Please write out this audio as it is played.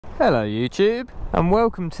Hello YouTube, and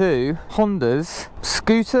welcome to Honda's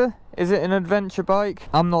scooter. Is it an adventure bike?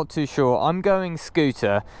 I'm not too sure. I'm going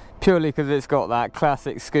scooter purely because it's got that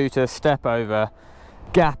classic scooter step over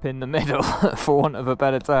gap in the middle for want of a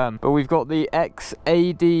better term. But we've got the X-ADV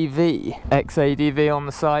on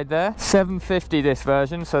the side there. 750 this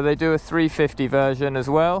version, so they do a 350 version as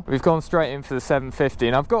well. We've gone straight in for the 750,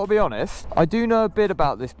 and I've got to be honest, I do know a bit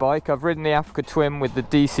about this bike. I've ridden the Africa Twin with the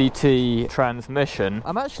DCT transmission.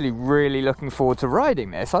 I'm actually really looking forward to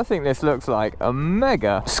riding this. I think this looks like a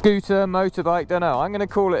mega scooter, motorbike, don't know. I'm going to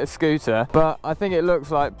call it a scooter, but I think it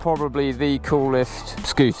looks like probably the coolest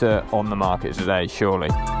scooter on the market today, surely. But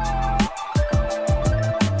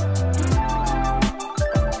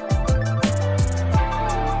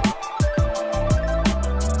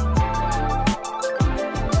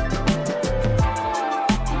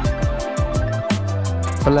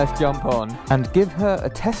let's jump on and give her a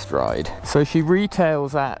test ride. So she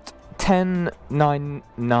retails at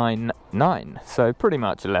 10,999, so pretty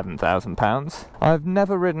much £11,000. I've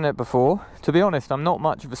never ridden it before. To be honest, I'm not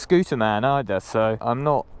much of a scooter man either, so I'm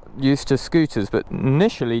not used to scooters, but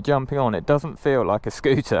initially jumping on it doesn't feel like a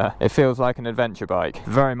scooter. It feels like an adventure bike,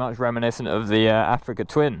 very much reminiscent of the Africa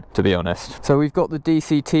Twin, to be honest. So we've got the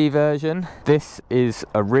DCT version. This is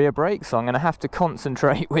a rear brake, so I'm going to have to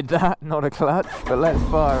concentrate with that, not a clutch. But let's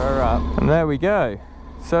fire her up, and there we go.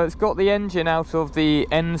 So it's got the engine out of the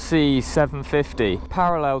NC 750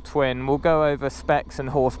 parallel twin. We'll go over specs and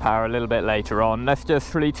horsepower a little bit later on. Let's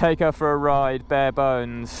just really take her for a ride, bare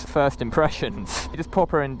bones, first impressions. You just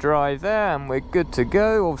pop her in drive there and we're good to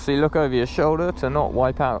go. Obviously look over your shoulder to not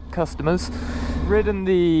wipe out customers. Ridden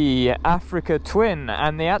the Africa Twin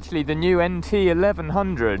and actually the new NT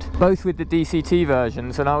 1100, both with the DCT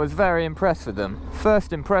versions, and I was very impressed with them.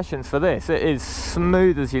 First impressions for this, it is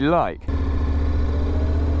smooth as you like.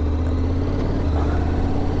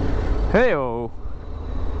 Hey-oh.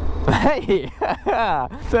 Hey!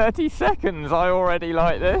 30 seconds, I already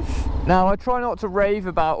like this. Now, I try not to rave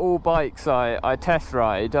about all bikes I test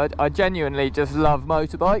ride. I genuinely just love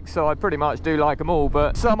motorbikes, so I pretty much do like them all,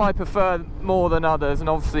 but some I prefer more than others, and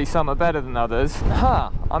obviously some are better than others.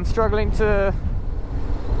 I'm struggling to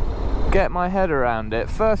get my head around it.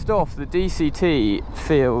 First off, the DCT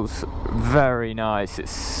feels very nice.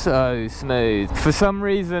 It's so smooth. For some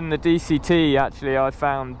reason, the DCT actually I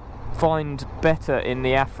find better in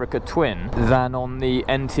the Africa Twin than on the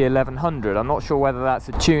NT 1100. I'm not sure whether that's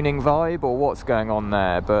a tuning vibe or what's going on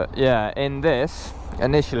there, but yeah, in this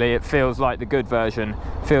initially it feels like the good version,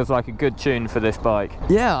 feels like a good tune for this bike.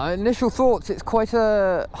 Yeah, initial thoughts, it's quite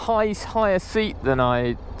a higher seat than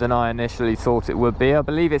I initially thought it would be. I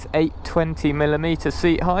believe it's 820mm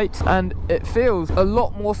seat height, and it feels a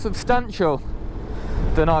lot more substantial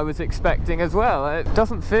than I was expecting as well. It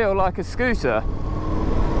doesn't feel like a scooter.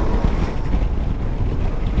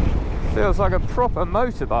 Feels like a proper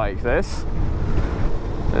motorbike, this.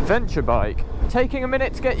 Adventure bike. Taking a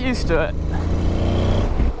minute to get used to it.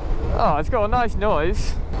 Oh, it's got a nice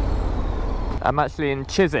noise. I'm actually in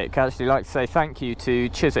Chiswick. I actually like to say thank you to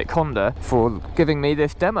Chiswick Honda for giving me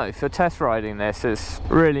this demo for test riding this. It's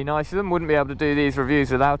really nice of them. Wouldn't be able to do these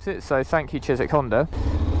reviews without it, so thank you, Chiswick Honda.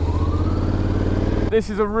 This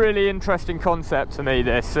is a really interesting concept to me,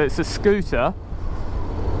 this. It's a scooter,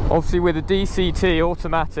 obviously with a DCT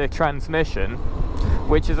automatic transmission,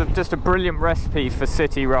 which is just a brilliant recipe for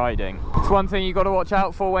city riding. It's one thing you've got to watch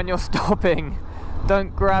out for when you're stopping.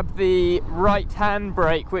 Don't grab the right hand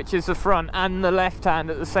brake, which is the front, and the left hand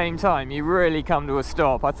at the same time. You really come to a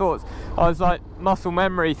stop. I was like muscle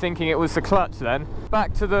memory thinking it was the clutch then.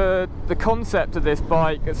 Back to the concept of this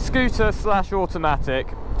bike, a scooter slash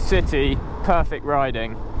automatic, city, perfect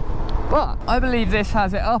riding. But I believe this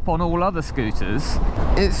has it up on all other scooters.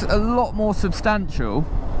 It's a lot more substantial.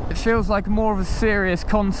 It feels like more of a serious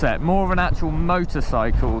concept, more of an actual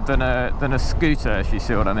motorcycle than a scooter, if you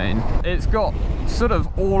see what I mean. It's got sort of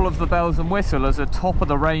all of the bells and whistles as a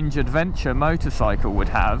top-of-the-range adventure motorcycle would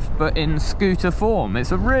have, but in scooter form.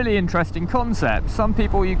 It's a really interesting concept. Some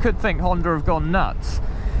people, you could think Honda have gone nuts.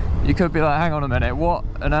 You could be like, hang on a minute, what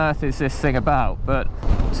on earth is this thing about? But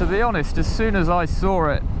to be honest, as soon as I saw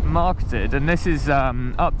it marketed, and this is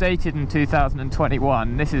updated in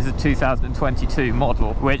 2021, this is a 2022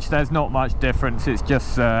 model, which there's not much difference, it's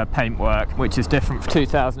just paintwork, which is different for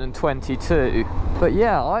 2022. But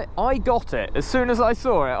yeah, I got it. As soon as I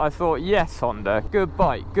saw it, I thought, yes, Honda, good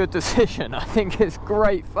bike, good decision. I think it's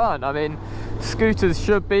great fun. I mean, scooters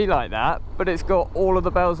should be like that, but it's got all of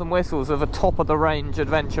the bells and whistles of a top-of-the-range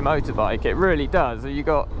adventure motorbike. It really does. You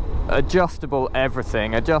got adjustable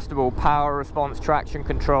everything, adjustable power response, traction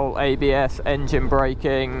control, ABS, engine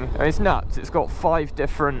braking. It's nuts. It's got 5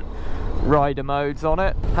 different rider modes on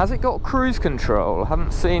it. Has it got cruise control?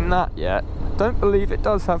 Haven't seen that yet. Don't believe it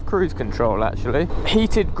does have cruise control actually.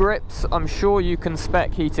 Heated grips, I'm sure you can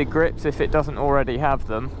spec heated grips if it doesn't already have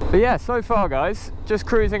them. But yeah, so far guys, just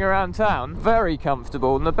cruising around town, very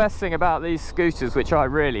comfortable. And the best thing about these scooters, which I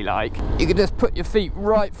really like, you can just put your feet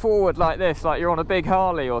right forward like this, like you're on a big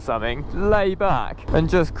Harley or something, lay back and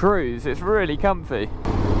just cruise. It's really comfy.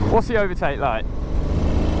 What's the overtake like?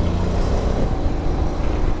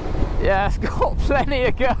 Yeah, it's got plenty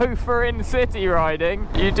of go for in-city riding.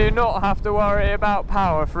 You do not have to worry about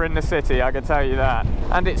power for in the city, I can tell you that.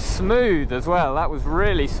 And it's smooth as well, that was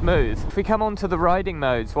really smooth. If we come on to the riding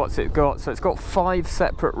modes, what's it got? So it's got 5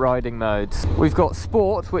 separate riding modes. We've got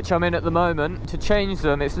Sport, which I'm in at the moment. To change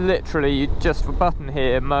them, it's literally just a button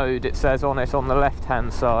here, mode, it says on it on the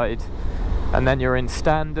left-hand side. And then you're in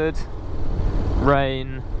Standard,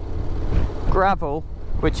 Rain, Gravel,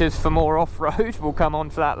 which is for more off-road. We'll come on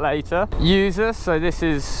to that later. User, so this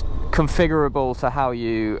is configurable to how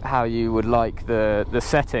you would like the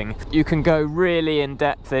setting. You can go really in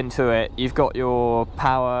depth into it. You've got your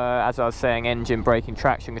power, as I was saying, engine, braking,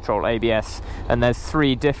 traction control, ABS, and there's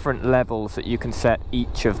 3 different levels that you can set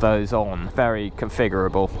each of those on. Very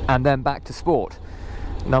configurable. And then back to Sport,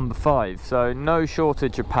 number 5, so no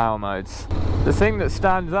shortage of power modes. The thing that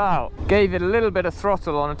stands out, gave it a little bit of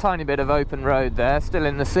throttle on a tiny bit of open road there, still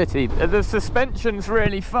in the city. The suspension's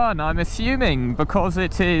really fun, I'm assuming, because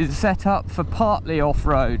it is set up for partly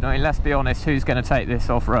off-road. I mean, let's be honest, who's going to take this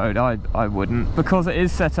off-road? I wouldn't. Because it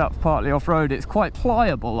is set up partly off-road, it's quite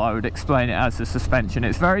pliable, I would explain it as, the suspension.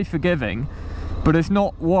 It's very forgiving, but it's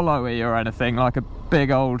not wallowy or anything like a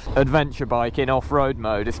big old adventure bike in off-road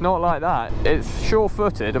mode. It's not like that. It's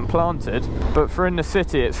sure-footed and planted, but for in the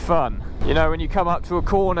city it's fun. You know, when you come up to a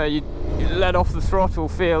corner, you let off the throttle,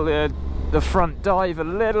 feel the front dive a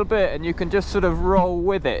little bit, and you can just sort of roll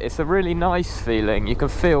with it. It's a really nice feeling. You can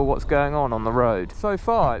feel what's going on the road. So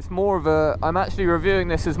far it's more of a, I'm actually reviewing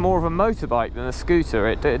this as more of a motorbike than a scooter.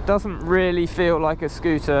 It doesn't really feel like a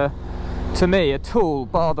scooter to me at all,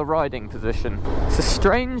 bar the riding position. It's a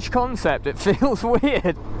strange concept, it feels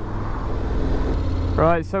weird.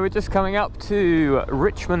 Right, so we're just coming up to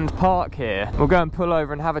Richmond Park here. We'll go and pull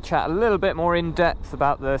over and have a chat a little bit more in depth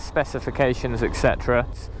about the specifications, etc.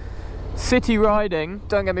 City riding,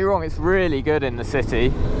 don't get me wrong, it's really good in the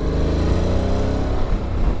city.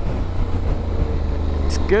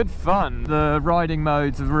 It's good fun. The riding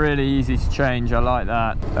modes are really easy to change, I like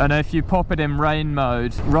that. And if you pop it in rain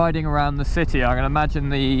mode, riding around the city, I can imagine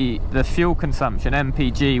the fuel consumption,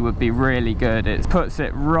 MPG, would be really good. It puts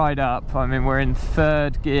it right up. I mean, we're in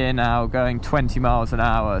 3rd gear now, going 20 miles an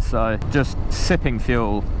hour, so just sipping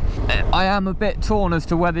fuel. I am a bit torn as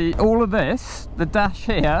to whether all of this, the dash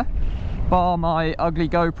here, bar my ugly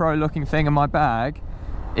GoPro looking thing in my bag,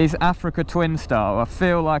 is Africa Twin style. I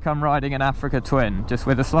feel like I'm riding an Africa Twin, just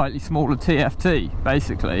with a slightly smaller TFT,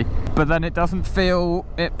 basically. But then it doesn't feel,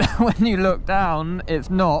 when you look down, it's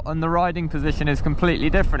not, and the riding position is completely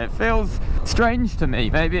different. It feels strange to me.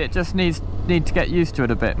 Maybe it just need to get used to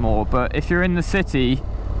it a bit more. But if you're in the city,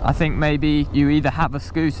 I think maybe you either have a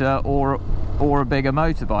scooter or a bigger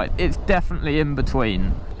motorbike. It's definitely in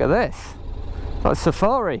between. Look at this. Like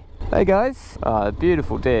safari. Hey guys. Oh, they're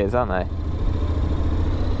beautiful deers, aren't they?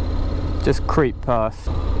 Just creep past.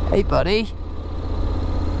 Hey buddy.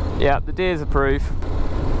 Yeah, the deers approve.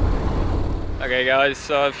 Okay guys,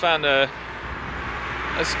 so I've found a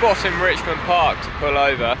spot in Richmond Park to pull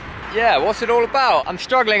over. Yeah, what's it all about? I'm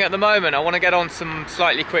struggling at the moment. I want to get on some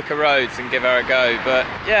slightly quicker roads and give her a go, but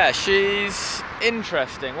yeah, she's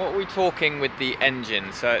interesting. What are we talking with the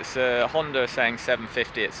engine? So it's a Honda saying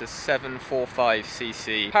 750, it's a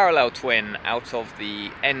 745cc parallel twin out of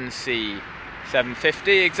the NC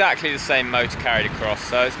 750, exactly the same motor carried across.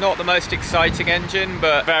 So it's not the most exciting engine,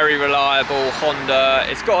 but very reliable Honda.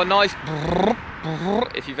 It's got a nice,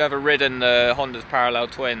 if you've ever ridden the Honda's parallel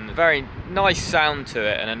twin, very nice sound to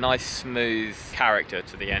it and a nice smooth character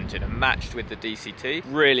to the engine, and matched with the DCT.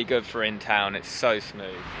 Really good for in town, it's so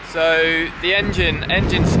smooth. So the engine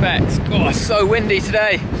specs, oh it's so windy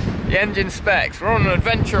today. The engine specs, we're on an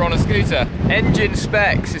adventure on a scooter. Engine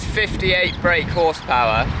specs is 58 brake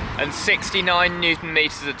horsepower and 69 Newton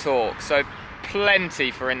meters of torque, so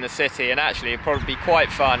plenty for in the city, and actually it'd probably be quite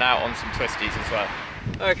fun out on some twisties as well.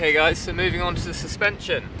 Okay guys, so moving on to the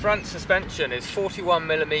suspension. Front suspension is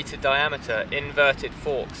 41mm diameter inverted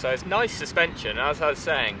fork, so it's nice suspension. As I was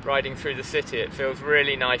saying, riding through the city it feels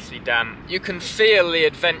really nicely damp. You can feel the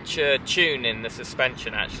adventure tune in the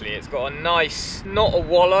suspension actually. It's got a nice, not a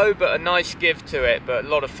wallow, but a nice give to it, but a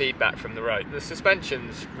lot of feedback from the road. The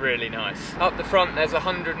suspension's really nice. Up the front there's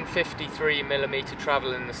 153mm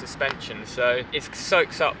travel in the suspension, so it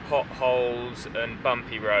soaks up potholes and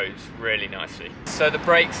bumpy roads really nicely. So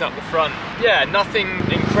the brakes up the front, yeah, nothing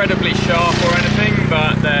incredibly sharp or anything,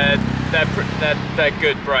 but they're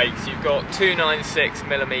good brakes. You've got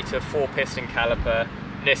 296mm 4-piston caliper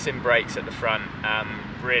Nissan brakes at the front,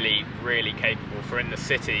 really capable for in the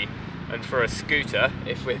city and for a scooter,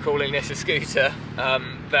 if we're calling this a scooter,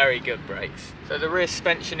 very good brakes. So the rear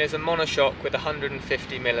suspension is a monoshock with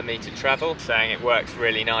 150mm travel, saying it works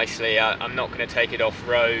really nicely. I'm not going to take it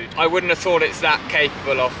off-road. I wouldn't have thought it's that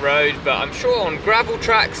capable off-road, but I'm sure on gravel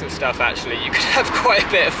tracks and stuff actually you could have quite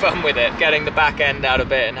a bit of fun with it, getting the back end out a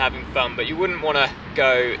bit and having fun, but you wouldn't want to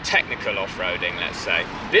go technical off-roading, let's say.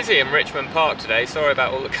 Busy in Richmond Park today, sorry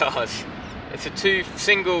about all the cars. It's a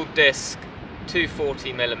single disc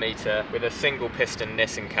 240mm with a single piston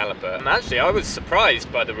Nissan caliper. And actually I was surprised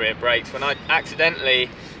by the rear brakes when I accidentally,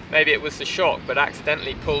 maybe it was the shock, but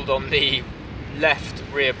accidentally pulled on the left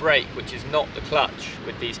rear brake, which is not the clutch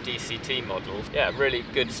with these DCT models. Yeah, really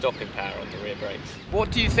good stopping power on the rear brakes. What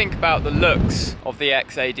do you think about the looks of the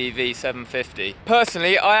X-ADV 750?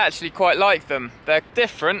 Personally, I actually quite like them. They're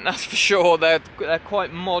different, that's for sure. They're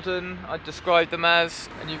quite modern, I'd describe them as.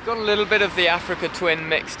 And you've got a little bit of the Africa Twin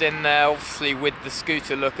mixed in there, obviously with the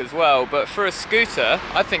scooter look as well. But for a scooter,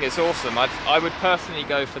 I think it's awesome. I would personally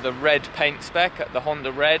go for the red paint spec, the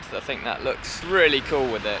Honda Red. I think that looks really cool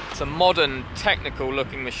with it. It's a modern, technical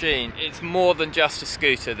looking machine. It's more than just a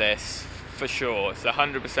scooter, this, for sure. It's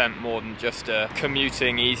 100% more than just a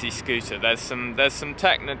commuting easy scooter. There's some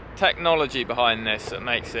technology behind this that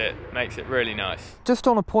makes it really nice. Just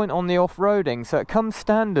on a point on the off-roading, so it comes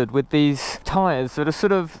standard with these tyres that are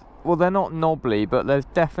sort of, well, they're not knobbly, but there's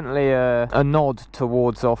definitely a nod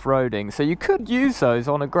towards off-roading. So you could use those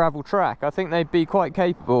on a gravel track. I think they'd be quite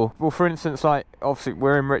capable. Well, for instance, like, obviously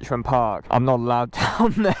we're in Richmond Park. I'm not allowed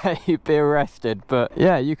down there, you'd be arrested. But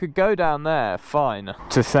yeah, you could go down there, fine.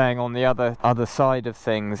 Just saying on the other side of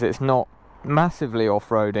things, it's not massively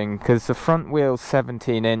off-roading because the front wheel's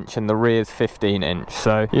 17-inch and the rear's 15-inch,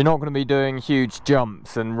 so you're not going to be doing huge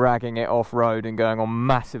jumps and ragging it off-road and going on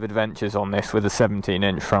massive adventures on this with a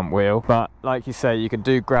 17-inch front wheel. But like you say, you can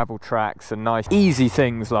do gravel tracks and nice easy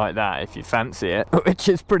things like that if you fancy it, which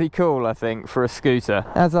is pretty cool, I think, for a scooter.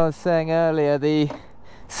 As I was saying earlier, the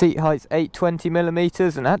seat height's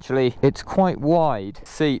 820mm, and actually it's quite wide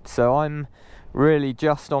seat, so I'm really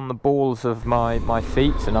just on the balls of my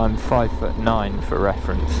feet, and I'm 5'9" for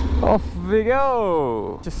reference. Off we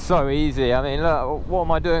go! Just so easy. I mean, look, what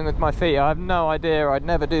am I doing with my feet? I have no idea. I'd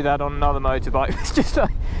never do that on another motorbike. It's just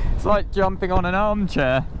like, it's like jumping on an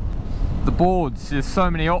armchair. The boards, there's so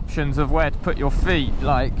many options of where to put your feet.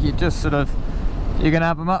 Like, you just sort of, you can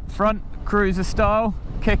have them up front, cruiser style,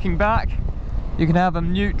 kicking back. You can have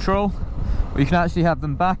them neutral, or you can actually have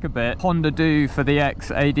them back a bit. Honda do for the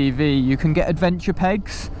X-ADV, you can get adventure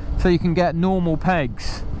pegs, so you can get normal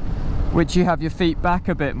pegs, which you have your feet back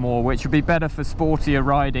a bit more, which would be better for sportier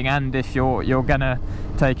riding, and if you're gonna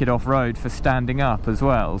take it off-road, for standing up as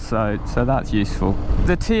well, so that's useful.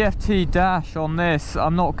 The TFT dash on this,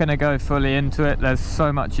 I'm not gonna go fully into it, there's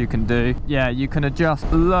so much you can do. Yeah, you can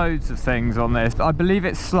adjust loads of things on this. I believe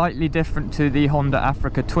it's slightly different to the Honda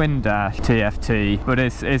Africa Twin Dash TFT, but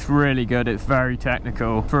it's really good, it's very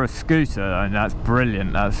technical. For a scooter, I mean, that's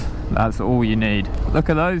brilliant, that's all you need. Look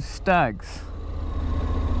at those stags.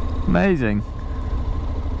 Amazing.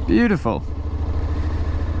 Beautiful.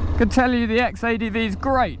 Can tell you the X-ADV is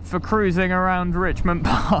great for cruising around Richmond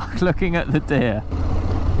Park looking at the deer,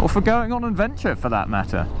 or for going on adventure for that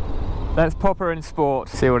matter. Let's pop her in sport,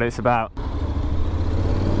 see what it's about.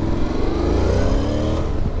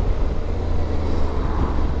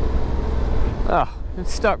 Ah,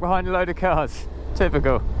 it's stuck behind a load of cars.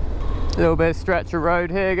 Typical. A little bit of stretch of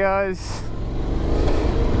road here, guys.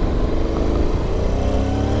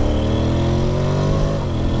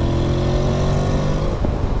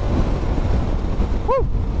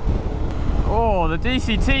 Oh, the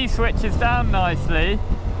DCT switches down nicely.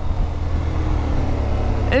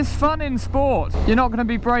 It's fun in sport. You're not going to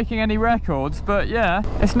be breaking any records, but yeah,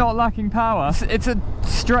 it's not lacking power. It's a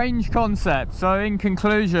strange concept. So in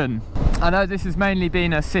conclusion, I know this has mainly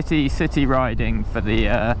been a city riding for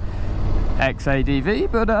the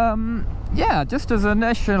X-ADV, but yeah, just as an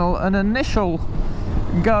initial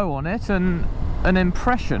go on it, and and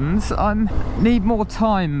impressions, I need more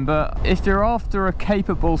time, but if you're after a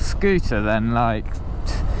capable scooter, then like,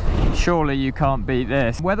 surely you can't beat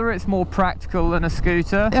this. Whether it's more practical than a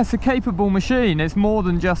scooter, yeah, it's a capable machine. It's more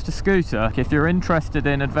than just a scooter. If you're interested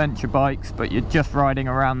in adventure bikes, but you're just riding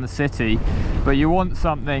around the city, but you want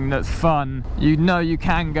something that's fun, you know you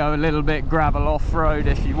can go a little bit gravel off-road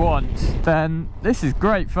if you want, then this is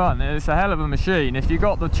great fun. It's a hell of a machine. If you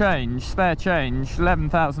got the change, spare change,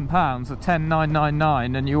 £11,000 or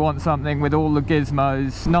 $10,999, and you want something with all the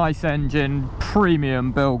gizmos, nice engine,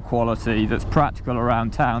 premium build quality that's practical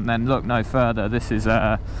around town, then look no further. This is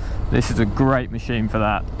a great machine for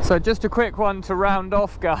that. So just a quick one to round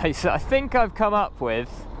off, guys. I think I've come up with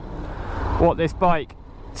what this bike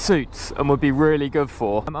suits and would be really good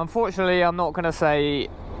for. Unfortunately, I'm not going to say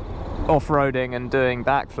off-roading and doing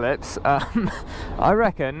backflips. I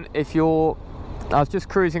reckon if you're... I was just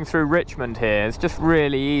cruising through Richmond here. It's just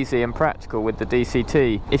really easy and practical with the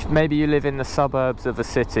DCT. If maybe you live in the suburbs of a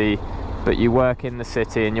city, but you work in the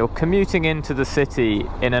city and you're commuting into the city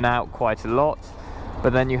in and out quite a lot,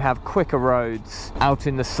 but then you have quicker roads out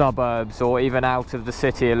in the suburbs or even out of the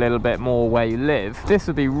city a little bit more where you live, this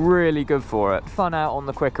would be really good for it. Fun out on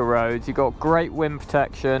the quicker roads, you've got great wind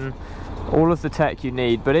protection, all of the tech you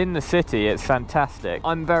need, but in the city it's fantastic.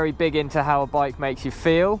 I'm very big into how a bike makes you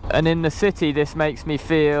feel, and in the city this makes me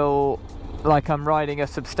feel like I'm riding a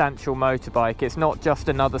substantial motorbike. It's not just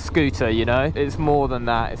another scooter, you know, it's more than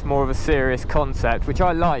that. It's more of a serious concept, which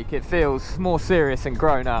I like. It feels more serious and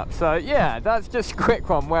grown up. So yeah, that's just a quick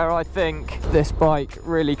one where I think this bike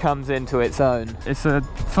really comes into its own. It's a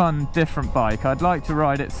fun, different bike. I'd like to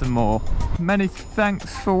ride it some more. Many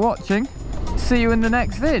thanks for watching. See you in the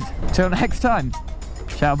next vid. Till next time,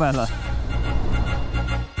 ciao bella.